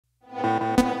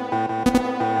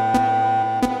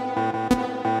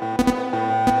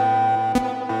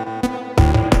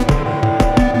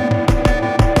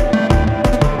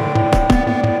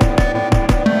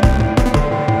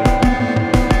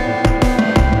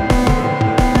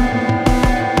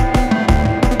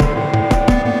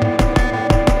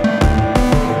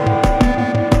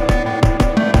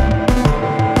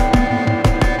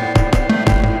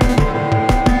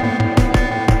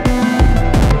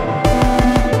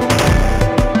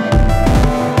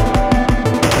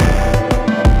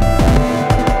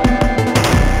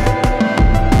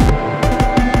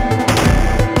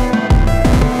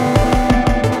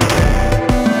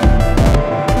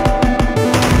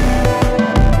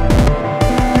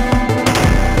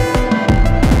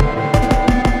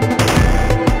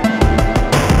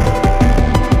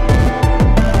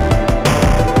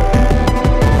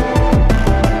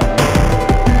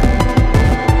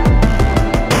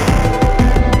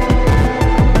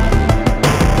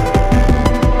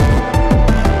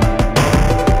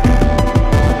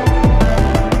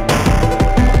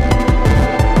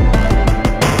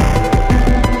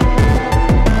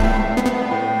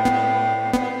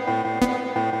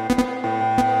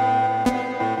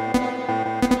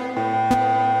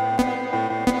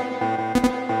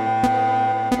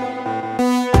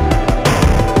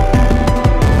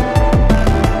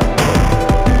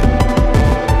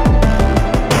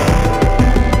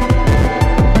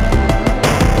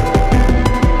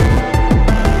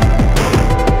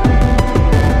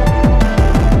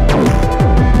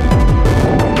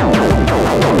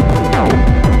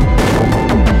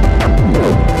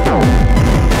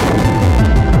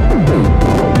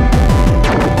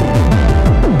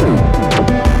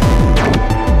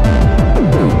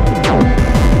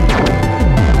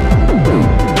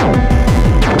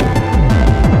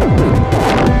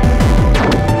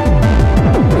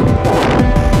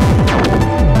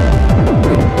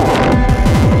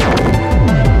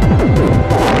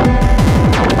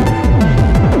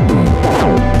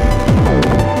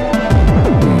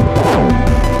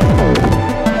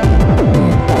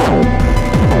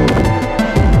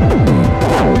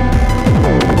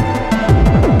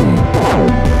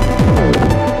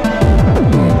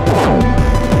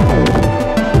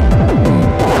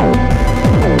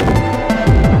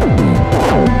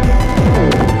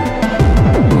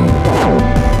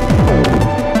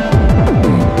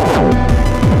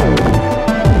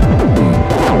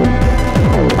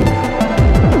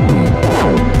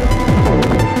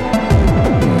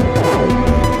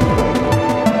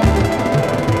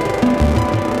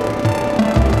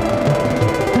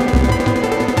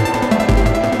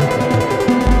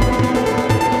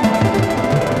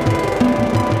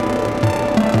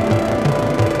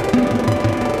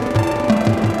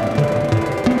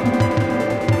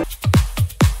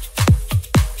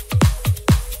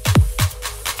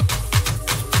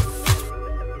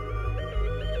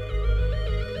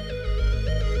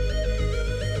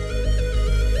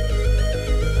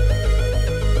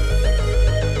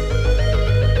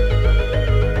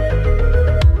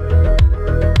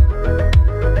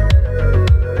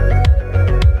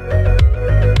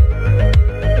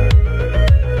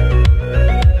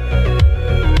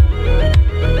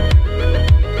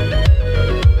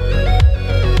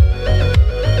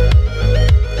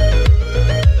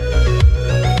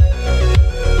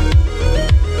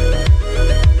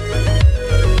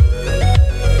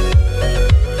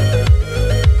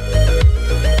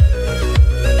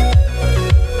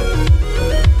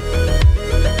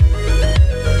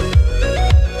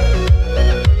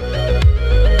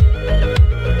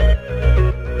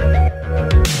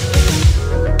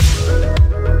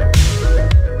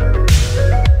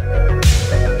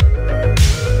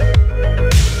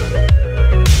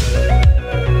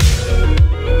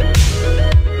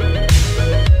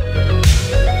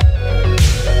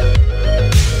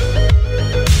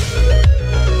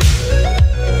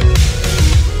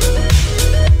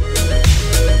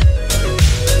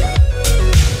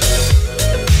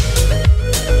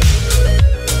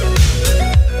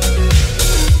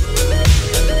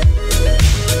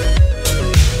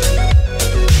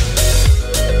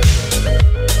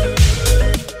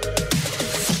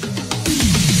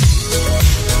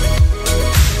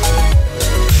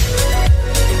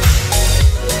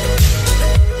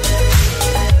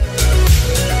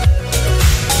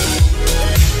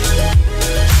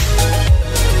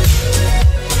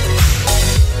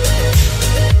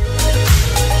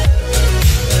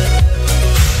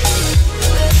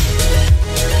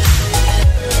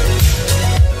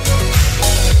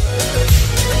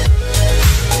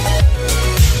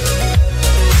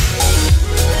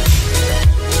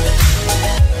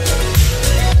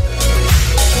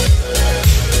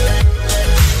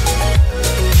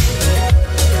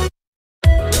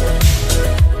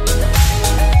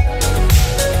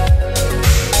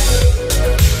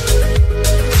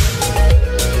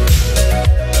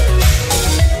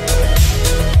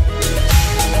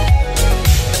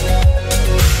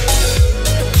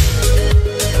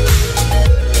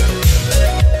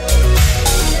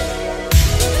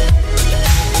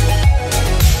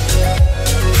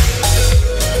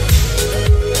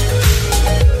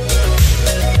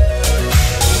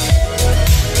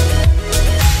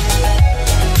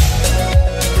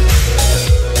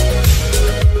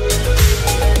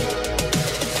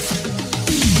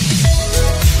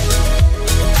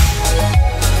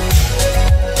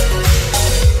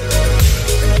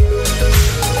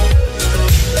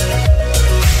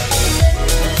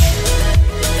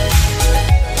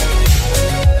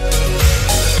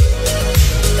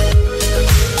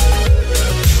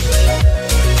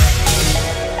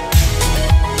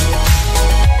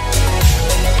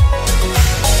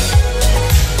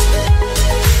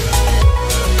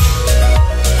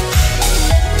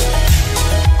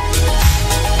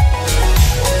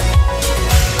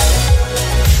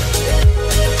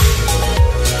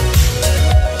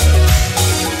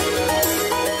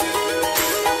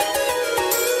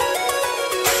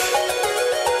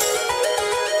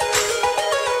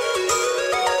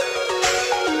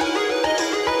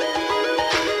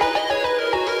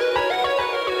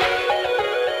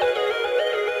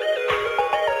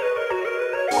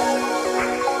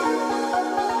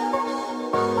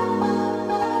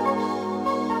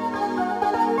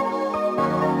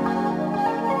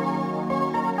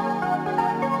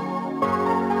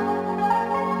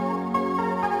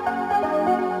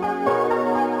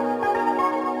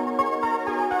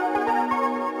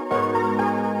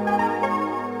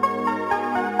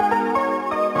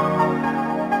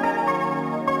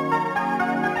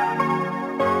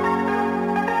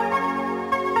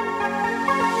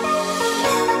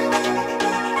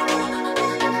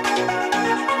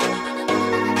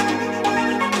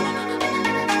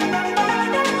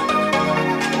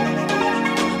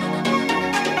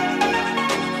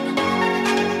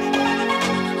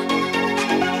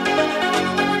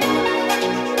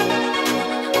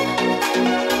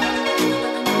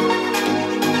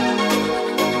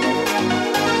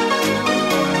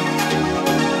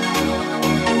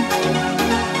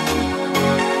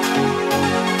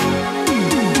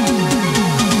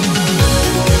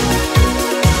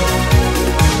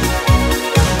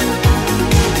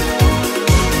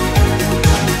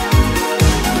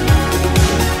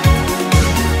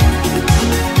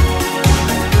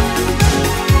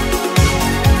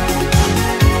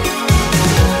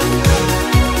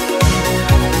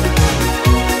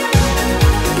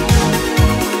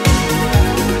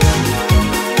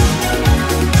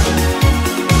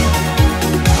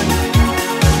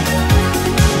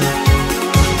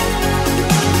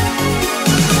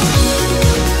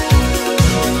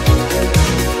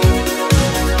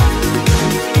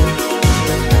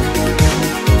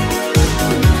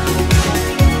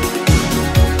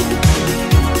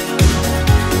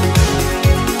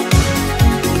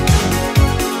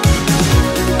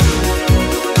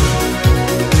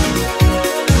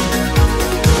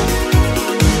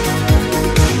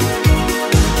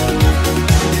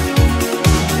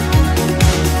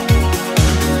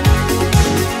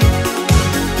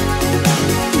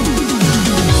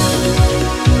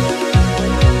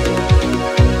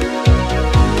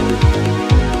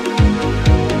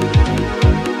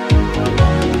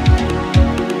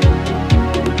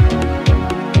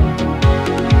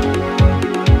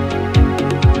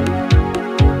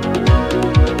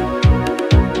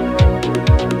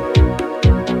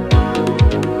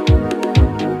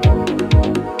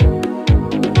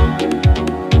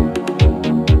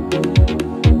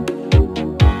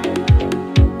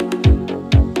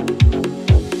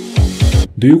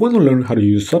Do you want to learn how to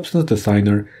use Substance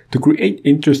Designer to create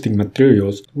interesting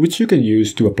materials which you can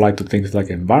use to apply to things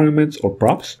like environments or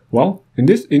props? Well, in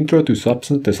this Intro to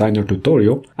Substance Designer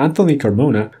tutorial, Anthony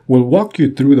Carmona will walk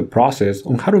you through the process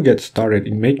on how to get started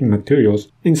in making materials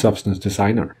in Substance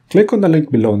Designer. Click on the link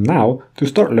below now to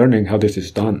start learning how this is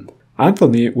done.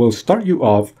 Anthony will start you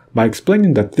off by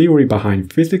explaining the theory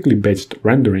behind physically based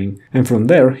rendering, and from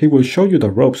there he will show you the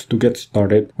ropes to get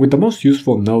started with the most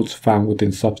useful nodes found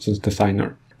within Substance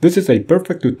Designer. This is a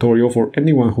perfect tutorial for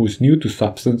anyone who is new to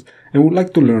Substance and would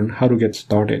like to learn how to get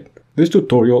started. This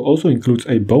tutorial also includes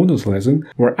a bonus lesson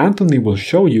where Anthony will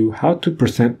show you how to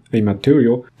present a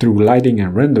material through lighting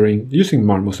and rendering using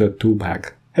Marmoset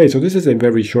Toolpack. Hey, so this is a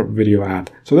very short video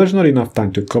ad, so there's not enough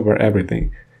time to cover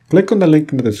everything. Click on the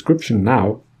link in the description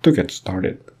now to get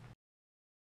started.